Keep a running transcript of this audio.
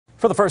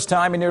For the first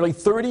time in nearly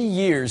 30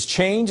 years,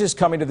 change is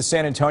coming to the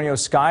San Antonio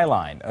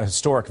skyline. A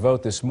historic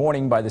vote this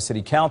morning by the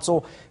City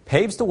Council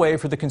paves the way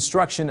for the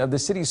construction of the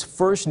city's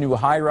first new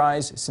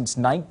high-rise since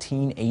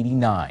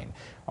 1989.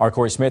 Our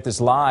Corey Smith is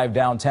live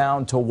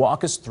downtown to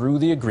walk us through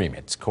the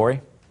agreement.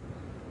 Corey?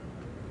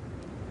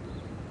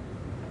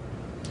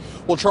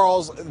 Well,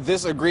 Charles,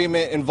 this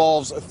agreement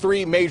involves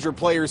three major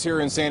players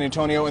here in San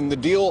Antonio, and the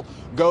deal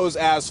goes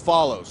as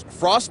follows.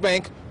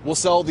 Frostbank will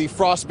sell the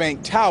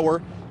Frostbank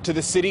Tower to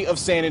the city of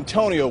San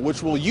Antonio,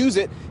 which will use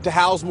it to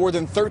house more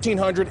than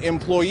 1,300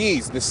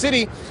 employees. The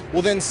city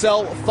will then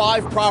sell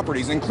 5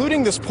 properties,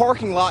 including this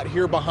parking lot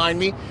here behind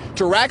me,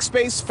 to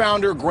Rackspace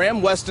founder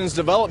Graham Weston's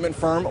development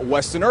firm,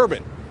 Weston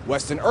Urban.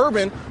 Weston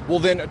Urban will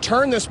then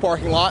turn this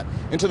parking lot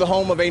into the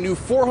home of a new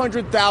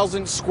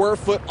 400,000 square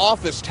foot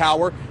office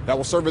tower that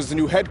will serve as the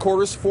new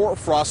headquarters for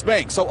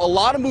Frostbank. So a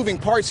lot of moving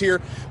parts here,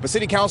 but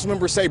city council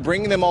members say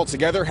bringing them all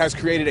together has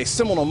created a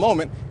seminal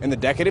moment in the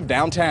decade of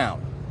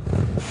downtown.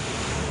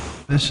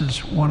 This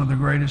is one of the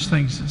greatest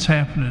things that's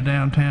happened to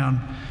downtown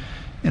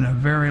in a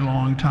very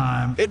long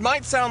time. It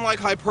might sound like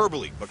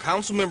hyperbole, but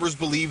council members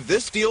believe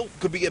this deal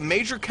could be a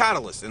major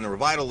catalyst in the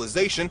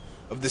revitalization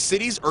of the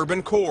city's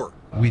urban core.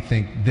 We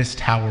think this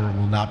tower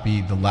will not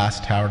be the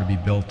last tower to be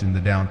built in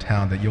the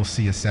downtown, that you'll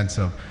see a sense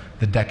of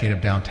the decade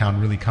of downtown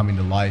really coming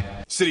to life.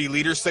 City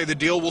leaders say the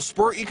deal will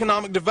spur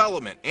economic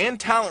development and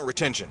talent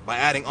retention by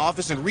adding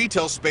office and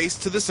retail space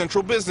to the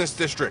central business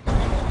district.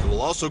 It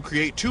will also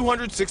create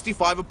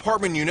 265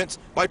 apartment units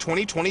by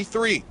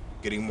 2023,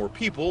 getting more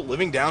people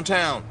living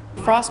downtown.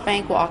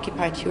 Frostbank will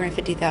occupy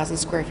 250,000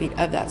 square feet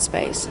of that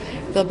space.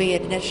 There'll be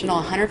an additional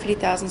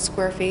 150,000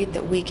 square feet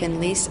that we can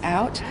lease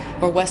out,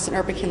 or Weston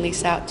Urban can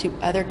lease out to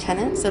other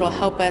tenants. It'll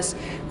help us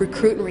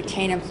recruit and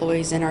retain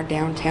employees in our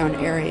downtown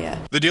area.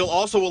 The deal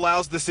also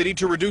allows the city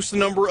to reduce the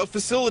number of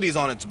facilities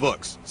on its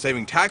books,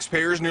 saving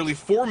taxpayers nearly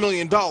 $4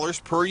 million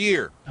per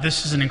year.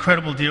 This is an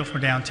incredible deal for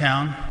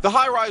downtown. The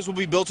high-rise will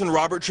be built in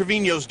Robert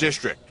Trevino's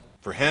district.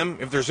 For him,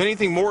 if there's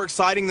anything more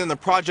exciting than the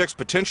project's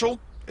potential,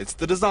 it's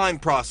the design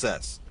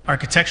process.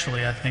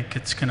 Architecturally, I think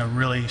it's going to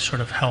really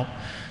sort of help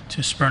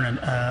to spur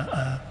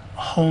a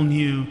whole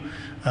new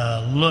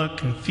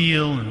look and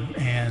feel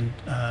and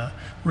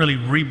really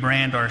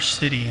rebrand our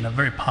city in a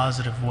very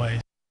positive way.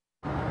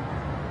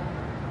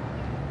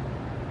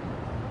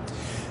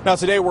 Now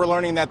today we're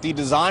learning that the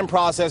design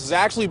process has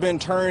actually been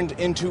turned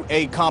into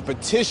a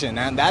competition,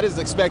 and that is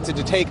expected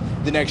to take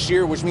the next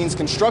year, which means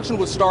construction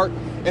would start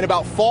in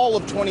about fall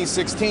of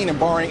 2016, and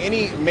barring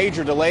any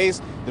major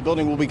delays, the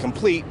building will be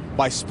complete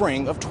by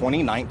spring of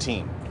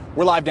 2019.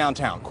 We're live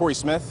downtown. Corey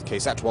Smith,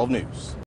 KSAT 12 News.